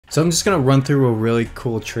So I'm just going to run through a really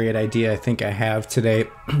cool trade idea I think I have today.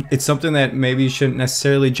 It's something that maybe you shouldn't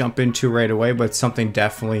necessarily jump into right away, but it's something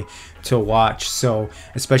definitely to watch. So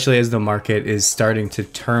especially as the market is starting to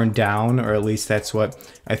turn down, or at least that's what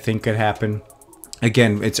I think could happen.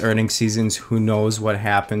 Again, it's earnings seasons. Who knows what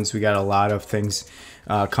happens? We got a lot of things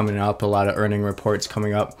coming up, a lot of earning reports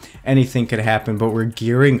coming up. Anything could happen, but we're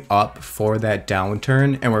gearing up for that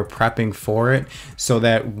downturn and we're prepping for it so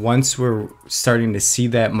that once we're starting to see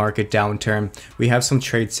that market downturn, we have some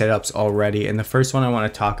trade setups already. And the first one I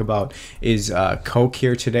want to talk about is Coke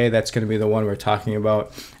here today. That's going to be the one we're talking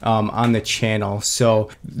about on the channel. So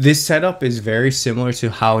this setup is very similar to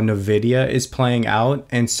how NVIDIA is playing out.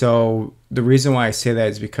 And so the reason why I say that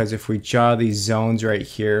is because if we draw these zones right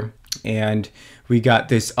here, and we got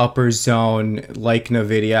this upper zone like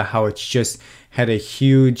NVIDIA, how it's just had a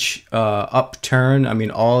huge upturn. I mean,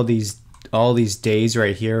 all these days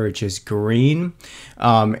right here are just green.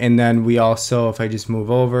 And then we also, if I just move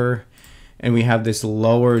over, and we have this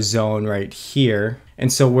lower zone right here.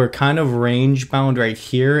 And so we're kind of range bound right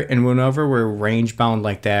here. And whenever we're range bound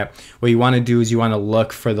like that, what you want to do is you want to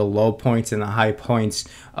look for the low points and the high points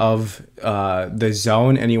of the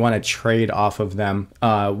zone, and you want to trade off of them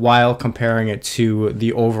while comparing it to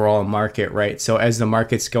the overall market, right? So as the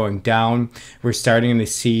market's going down, we're starting to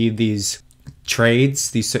see these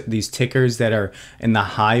trades, these tickers that are in the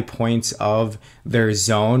high points of their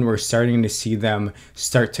zone. We're starting to see them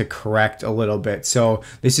start to correct a little bit. So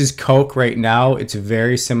this is Coke right now. It's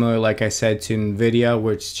very similar, like I said, to NVIDIA,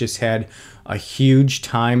 which just had a huge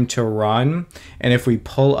time to run. And if we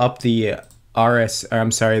pull up the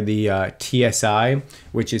TSI,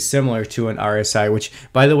 which is similar to an RSI, which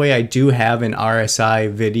by the way, I do have an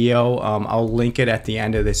RSI video. I'll link it at the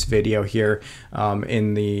end of this video here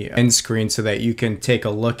in the end screen so that you can take a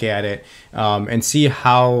look at it and see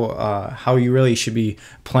how you really should be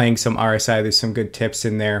playing some RSI. There's some good tips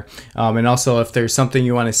in there. And also, if there's something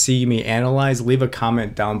you want to see me analyze, leave a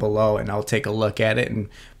comment down below and I'll take a look at it and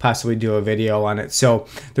possibly do a video on it. So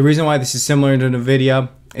the reason why this is similar to NVIDIA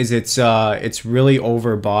is it's really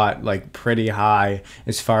overbought, like pretty high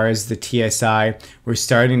as far as the TSI. We're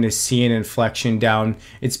starting to see an inflection down.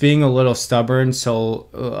 It's being a little stubborn,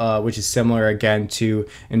 so which is similar again to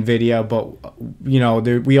NVIDIA, but you know,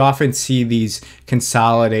 we often see these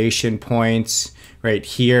consolidation points right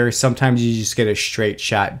here. Sometimes you just get a straight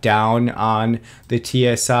shot down on the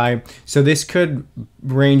TSI. So this could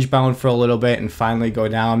range bound for a little bit and finally go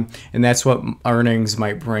down. And that's what earnings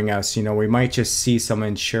might bring us. You know, we might just see some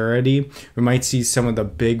insurity. We might see some of the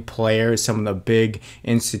big players, some of the big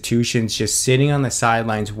institutions just sitting on the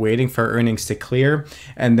sidelines waiting for earnings to clear,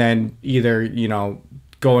 and then either, you know,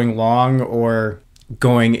 going long or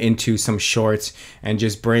going into some shorts and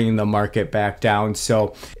just bringing the market back down.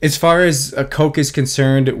 So as far as Coke is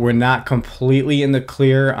concerned, we're not completely in the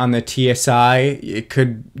clear on the TSI.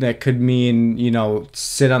 That could mean, you know,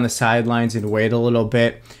 sit on the sidelines and wait a little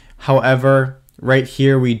bit. However, right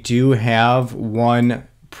here we do have one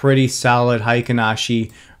pretty solid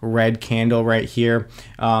Heikin-Ashi red candle right here,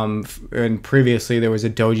 and previously there was a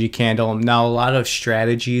doji candle. Now a lot of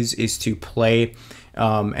strategies is to play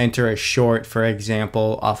enter a short, for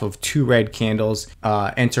example, off of two red candles,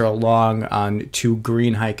 enter a long on two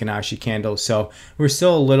green Heikin-Ashi candles. So we're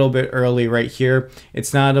still a little bit early right here.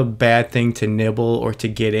 It's not a bad thing to nibble or to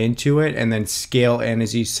get into it and then scale in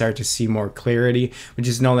as you start to see more clarity, but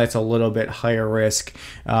just know that's a little bit higher risk.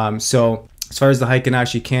 So as far as the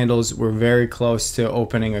Heikin-Ashi candles, we're very close to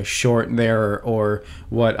opening a short there, or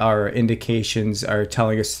what our indications are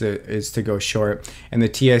telling us is to go short. And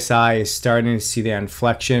the TSI is starting to see the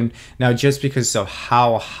inflection. Now, just because of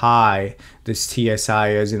how high this TSI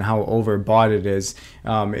is and how overbought it is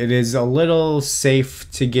a little safe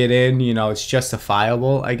to get in. You know, it's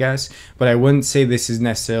justifiable, I guess, but I wouldn't say this is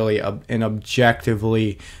necessarily an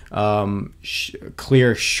objectively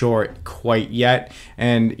clear short quite yet.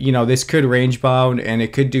 And you know, this could range bound and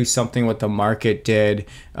it could do something what the market did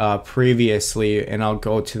previously, and I'll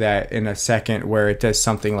go to that in a second, where it does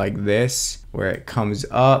something like this, where it comes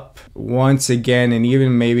up once again and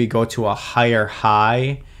even maybe go to a higher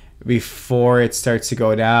high before it starts to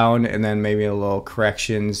go down, and then maybe a little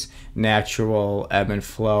corrections, natural ebb and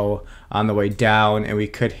flow on the way down, and we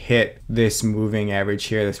could hit this moving average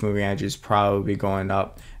here. This moving average is probably going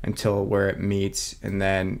up until where it meets and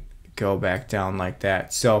then go back down like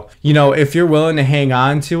that. So, you know, if you're willing to hang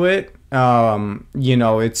on to it, you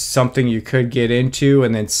know, it's something you could get into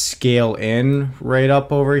and then scale in right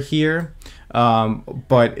up over here.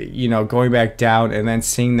 But you know, going back down and then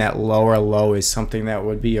seeing that lower low is something that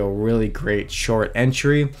would be a really great short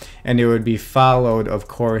entry, and it would be followed, of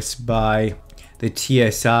course, by the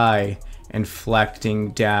TSI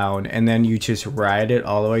inflecting down, and then you just ride it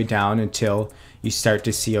all the way down until you start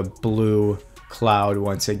to see a blue cloud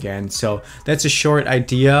once again. So that's a short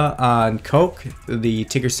idea on Coke. The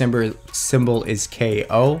ticker symbol is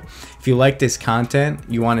KO. If you like this content,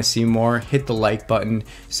 you want to see more, hit the like button,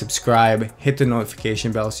 subscribe, hit the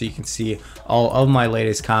notification bell so you can see all of my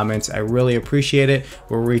latest comments. I really appreciate it.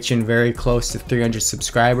 We're reaching very close to 300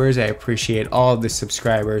 subscribers. I appreciate all of the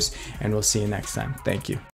subscribers, and we'll see you next time. Thank you.